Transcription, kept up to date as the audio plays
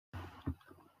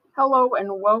Hello and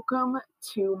welcome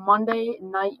to Monday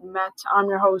Night Mets. I'm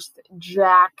your host,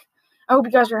 Jack. I hope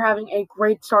you guys are having a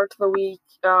great start to the week.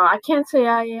 I can't say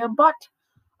I am, but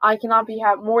I cannot be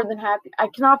more than happy. I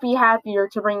cannot be happier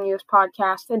to bring you this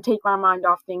podcast and take my mind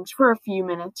off things for a few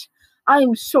minutes. I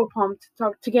am so pumped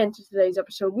to get into today's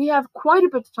episode. We have quite a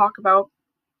bit to talk about.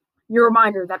 Your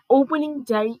reminder that opening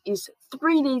day is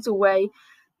 3 days away.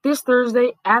 This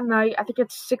Thursday at night, I think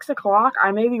it's 6 o'clock.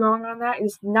 I may be wrong on that.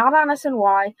 It's not on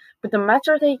SNY, but the Mets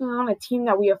are taking on a team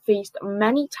that we have faced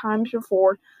many times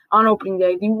before on opening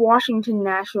day, the Washington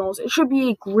Nationals. It should be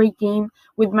a great game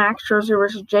with Max Scherzer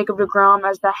versus Jacob deGrom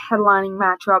as the headlining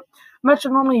matchup. Mets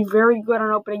are normally very good on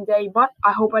opening day, but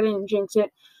I hope I didn't jinx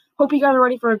it. Hope you guys are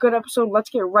ready for a good episode. Let's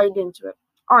get right into it.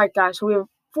 All right, guys, so we have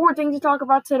 4 things to talk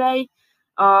about today.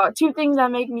 One thing that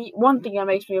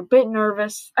makes me a bit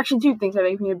nervous. Actually, 2 things that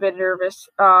make me a bit nervous.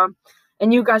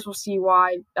 And you guys will see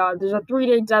why. There's a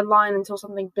 3-day deadline until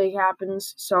something big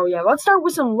happens. So yeah, let's start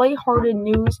with some lighthearted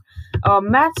news.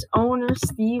 Mets owner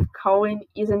Steve Cohen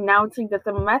is announcing that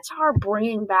the Mets are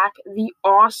bringing back the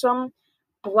awesome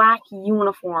black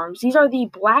uniforms. These are the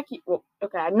black. Well,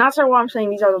 okay, I'm not sure why I'm saying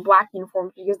these are the black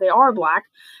uniforms because they are black,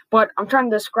 but I'm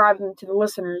trying to describe them to the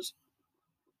listeners.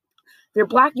 They're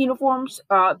black uniforms.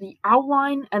 The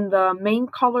outline and the main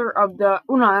color of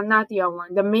not the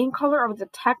outline. The main color of the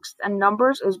text and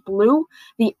numbers is blue.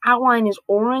 The outline is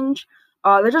orange.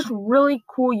 They're just really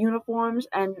cool uniforms,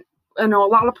 and I know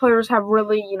a lot of players have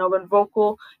really, been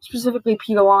vocal, specifically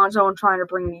Pete Alonso, in trying to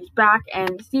bring these back.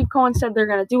 And Steve Cohen said they're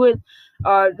going to do it.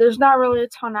 There's not really a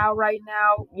ton out right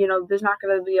now. There's not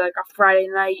going to be like a Friday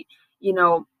night,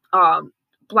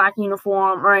 black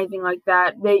uniform or anything like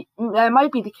that. That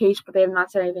might be the case, but they have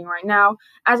not said anything right now.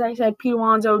 As I said, Pete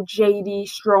Alonso,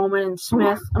 JD, Stroman, and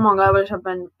Smith, among others, have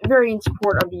been very in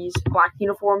support of these black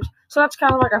uniforms. So that's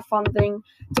kind of like a fun thing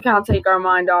to kind of take our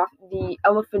mind off the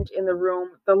elephant in the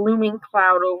room, the looming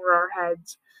cloud over our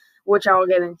heads, which I will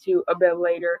get into a bit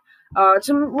later.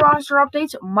 Some roster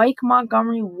updates. Mike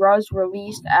Montgomery was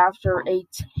released after a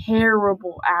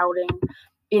terrible outing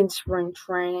in spring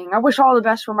training. I wish all the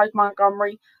best for Mike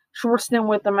Montgomery. Short stint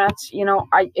with the Mets.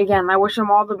 I wish him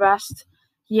all the best.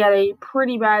 He had a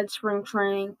pretty bad spring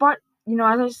training, but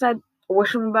as I said, I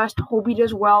wish him the best. Hope he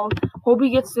does well. Hope he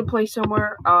gets to play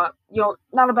somewhere.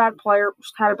 Not a bad player,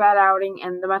 just had a bad outing,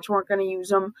 and the Mets weren't going to use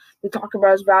him. They talk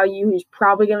about his value. He's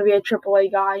probably going to be a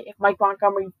AAA guy. If Mike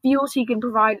Montgomery feels he can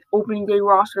provide opening day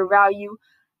roster value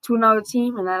to another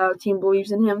team, and that other team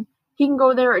believes in him, he can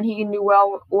go there and he can do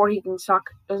well, or he can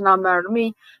suck. Does not matter to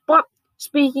me. But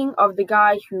speaking of the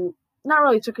guy who not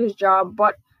really took his job,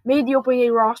 but made the opening day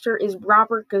roster, is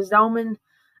Robert Gsellman.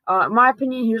 In my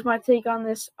opinion, here's my take on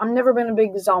this. I've never been a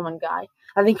big Gsellman guy.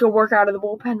 I think he'll work out of the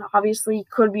bullpen. Obviously, he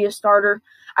could be a starter.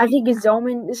 I think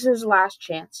Gsellman, this is his last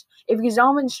chance. If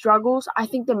Gsellman struggles, I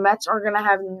think the Mets are going to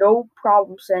have no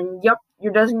problem saying, yep,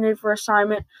 you're designated for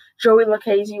assignment. Joey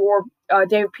Lucchesi or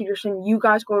David Peterson, you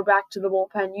guys go back to the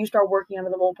bullpen. You start working under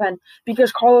the bullpen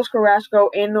because Carlos Carrasco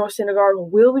and Noah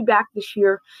Syndergaard will be back this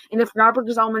year. And if Robert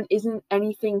Gsellman isn't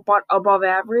anything but above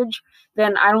average,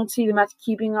 then I don't see the Mets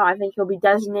keeping him. I think he'll be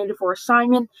designated for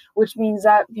assignment, which means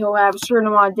that he'll have a certain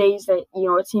amount of days that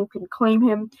a team can claim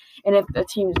him. And if the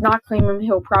team does not claim him,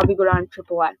 he'll probably go down to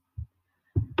AAA.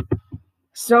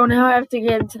 So now I have to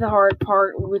get into the hard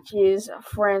part, which is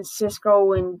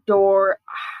Francisco Lindor.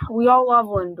 We all love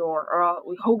Lindor, or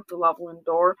we hope to love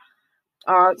Lindor.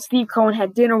 Steve Cohen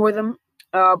had dinner with him,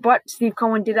 but Steve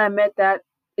Cohen did admit that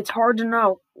it's hard to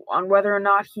know on whether or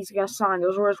not he's going to sign.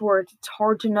 Those were his words. It's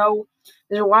hard to know.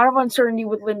 There's a lot of uncertainty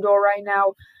with Lindor right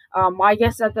now. My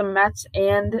guess that the Mets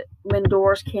and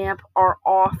Lindor's camp are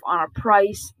off on a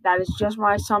price. That is just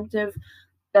my assumption.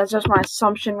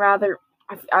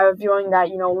 I have a feeling that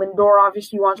Lindor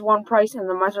obviously wants one price, and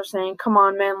the Mets are saying, "Come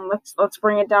on, man, let's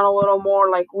bring it down a little more.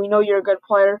 Like, we know you're a good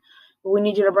player, but we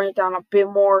need you to bring it down a bit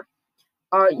more."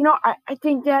 I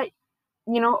think that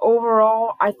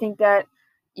overall, I think that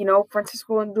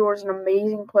Francisco Lindor is an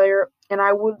amazing player, and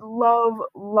I would love,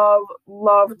 love,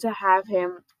 love to have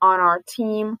him on our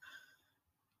team.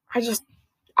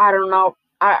 I don't know.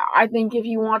 I think if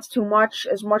he wants too much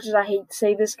as I hate to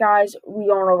say this, guys, we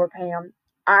don't overpay him.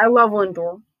 I love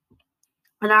Lindor,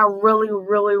 and I really,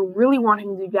 really, really want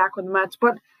him to be back with the Mets,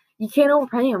 but you can't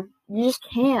overpay him. You just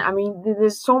can't. I mean,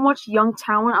 there's so much young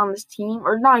talent on this team,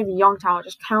 or not even young talent,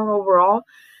 just talent overall,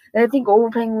 that I think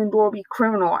overpaying Lindor would be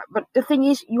criminal. But the thing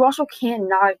is, you also can't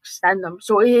not extend them.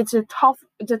 So it's a tough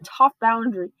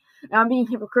boundary. And I'm being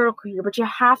hypocritical here, but you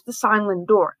have to sign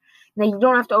Lindor. Now, you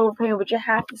don't have to overpay him, but you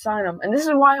have to sign him. And this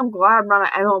is why I'm glad I'm not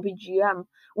an MLB GM,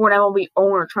 or an MLB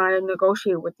owner trying to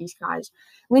negotiate with these guys.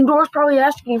 Lindor's probably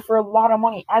asking for a lot of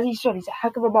money. As he said, he's a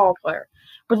heck of a ball player.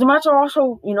 But the Mets are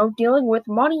also, dealing with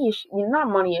money issues. Not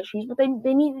money issues, but they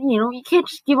need, you can't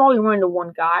just give all your money to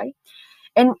one guy.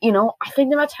 And, I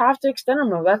think the Mets have to extend him,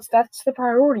 though. That's the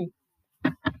priority.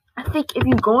 I think if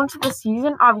you go into the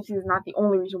season, obviously it's not the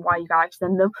only reason why you got to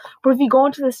extend them, but if you go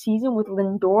into the season with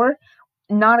Lindor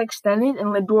not extended and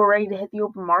Lindor ready to hit the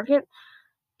open market,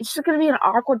 it's just going to be an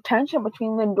awkward tension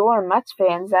between Lindor and Mets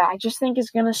fans that I just think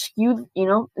is going to skew,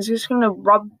 it's just going to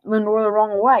rub Lindor the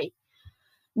wrong way.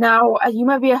 Now, you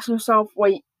might be asking yourself,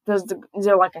 wait, is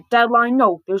there like a deadline?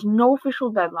 No, there's no official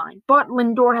deadline. But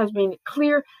Lindor has made it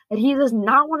clear that he does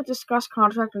not want to discuss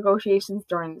contract negotiations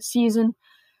during the season.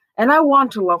 And I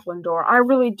want to love Lindor. I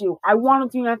really do. I want him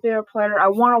to be my favorite player. I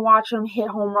want to watch him hit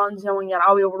home runs, knowing that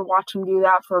I'll be able to watch him do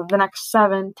that for the next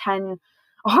 7, 10,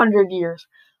 100 years.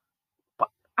 But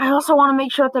I also want to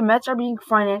make sure that the Mets are being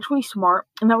financially smart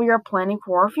and that we are planning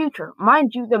for our future.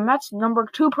 Mind you, the Mets' number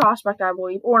 2 prospect, I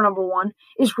believe, or number 1,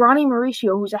 is Ronnie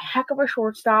Mauricio, who's a heck of a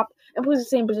shortstop and plays the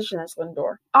same position as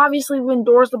Lindor. Obviously,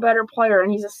 Lindor's the better player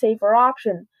and he's a safer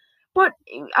option. But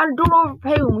I don't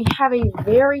overpay when we have a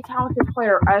very talented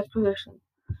player at his position.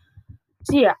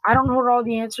 So yeah, I don't hold all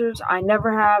the answers. I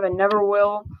never have and never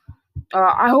will.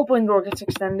 I hope Lindor gets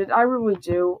extended. I really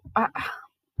do.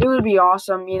 It would be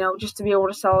awesome, just to be able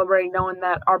to celebrate knowing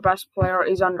that our best player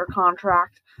is under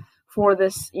contract for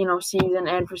this, season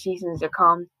and for seasons to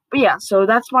come. But yeah, so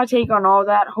that's my take on all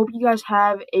that. Hope you guys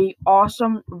have a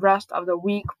awesome rest of the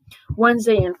week.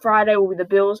 Wednesday and Friday will be the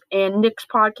Bills and Knicks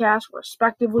podcast,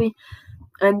 respectively.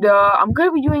 And I'm going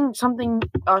to be doing something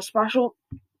special.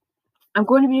 I'm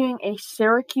going to be doing a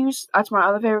Syracuse, that's my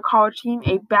other favorite college team,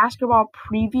 a basketball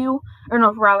preview,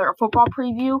 a football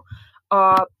preview.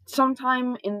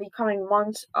 Sometime in the coming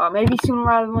months, maybe sooner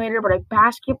rather than later, but I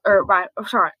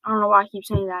don't know why I keep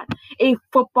saying that. A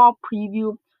football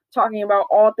preview, talking about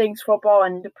all things football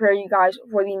and to prepare you guys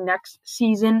for the next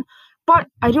season. But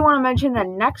I do want to mention that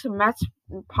next Mets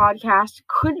podcast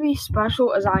could be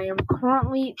special, as I am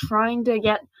currently trying to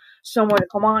get someone to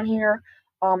come on here.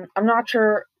 I'm not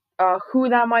sure who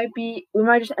that might be. We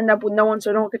might just end up with no one,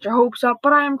 so don't get your hopes up.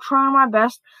 But I am trying my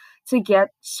best to get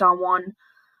someone.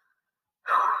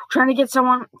 Trying to get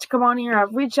someone to come on here.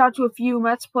 I've reached out to a few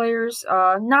Mets players,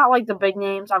 not like the big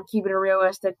names. I'm keeping it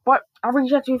realistic, but I've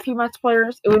reached out to a few Mets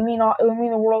players. It would mean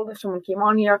the world if someone came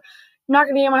on here. I'm not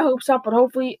gonna get my hopes up, but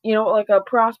hopefully, like a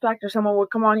prospect or someone would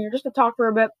come on here just to talk for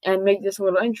a bit and make this a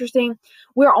little interesting.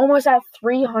 We're almost at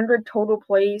 300 total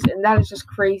plays, and that is just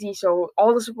crazy. So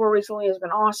all the support recently has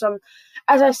been awesome.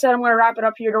 As I said, I'm gonna wrap it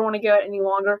up here. Don't want to get it any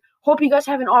longer. Hope you guys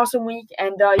have an awesome week,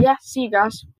 and see you guys.